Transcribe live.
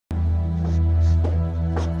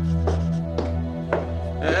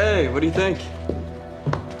what do you think?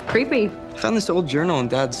 Creepy. I found this old journal in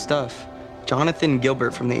Dad's stuff. Jonathan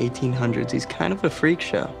Gilbert from the 1800s. He's kind of a freak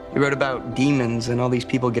show. He wrote about demons and all these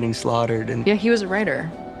people getting slaughtered and... Yeah, he was a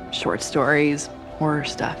writer. Short stories, horror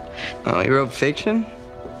stuff. Oh, he wrote fiction?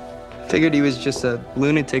 Figured he was just a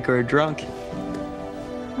lunatic or a drunk.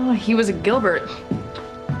 Oh, he was a Gilbert.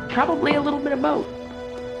 Probably a little bit of both.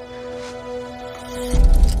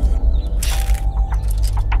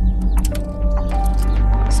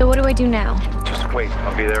 So what do I do now? Just wait,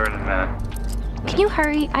 I'll be there in a minute. Can you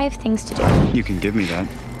hurry? I have things to do. You can give me that.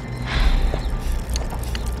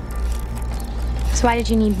 So why did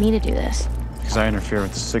you need me to do this? Because I interfere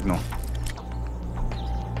with the signal.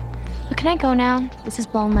 But can I go now? This has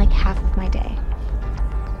blown like half of my day.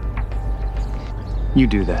 You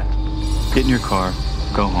do that. Get in your car,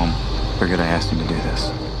 go home. Forget I asked you to do this.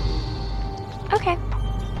 Okay.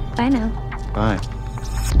 Bye now. Bye.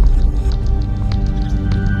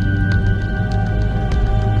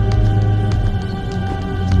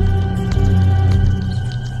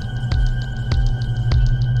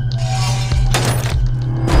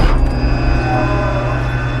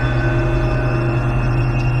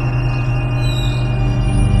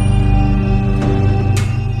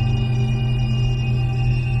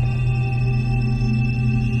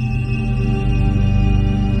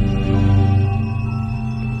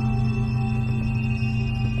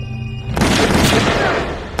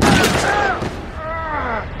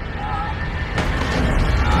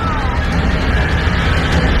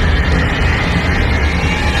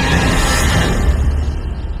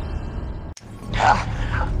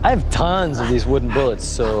 I have tons of these wooden bullets,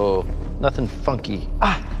 so nothing funky.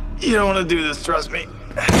 You don't want to do this, trust me.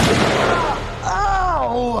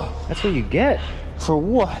 Ow! That's what you get. For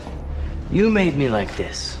what? You made me like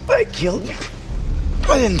this. I killed you.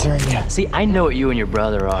 I didn't turn you. See, I know what you and your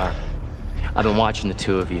brother are. I've been watching the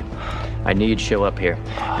two of you. I knew you'd show up here.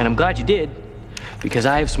 And I'm glad you did, because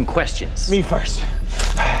I have some questions. Me first.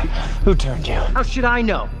 Who turned you? How should I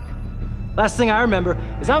know? Last thing I remember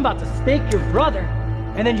is I'm about to stake your brother,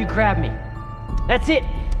 and then you grab me. That's it.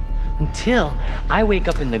 Until I wake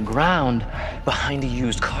up in the ground behind a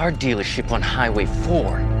used car dealership on Highway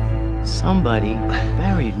 4. Somebody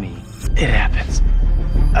buried me. It happens.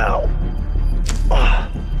 Ow.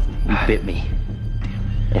 You bit me.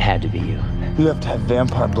 It had to be you. You have to have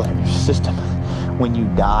vampire blood in your system. When you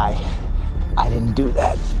die, I didn't do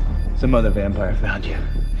that. Some other vampire found you.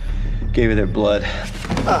 Gave you their blood.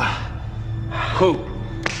 Who?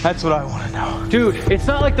 That's what I want to know. Dude, it's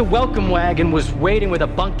not like the welcome wagon was waiting with a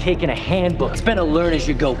bunk cake and a handbook. It's been a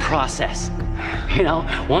learn-as-you-go process. You know,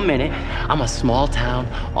 one minute, I'm a small-town,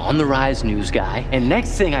 on-the-rise news guy, and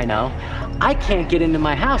next thing I know, I can't get into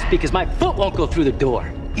my house because my foot won't go through the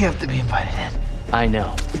door. You have to be invited in. I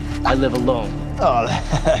know. I live alone. Oh,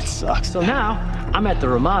 that sucks. So now, I'm at the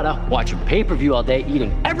Ramada, watching pay-per-view all day,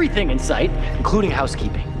 eating everything in sight, including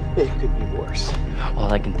housekeeping. It could be worse.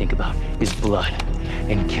 All I can think about is blood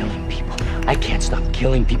and killing people. I can't stop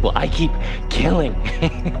killing people. I keep killing.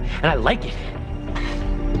 And I like it.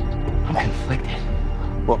 I'm conflicted.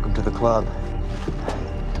 Welcome to the club.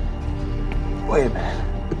 Wait a minute.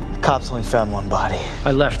 The cops only found one body.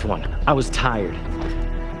 I left one. I was tired.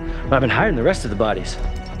 But I've been hiding the rest of the bodies.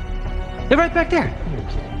 They're right back there.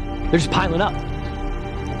 They're just piling up.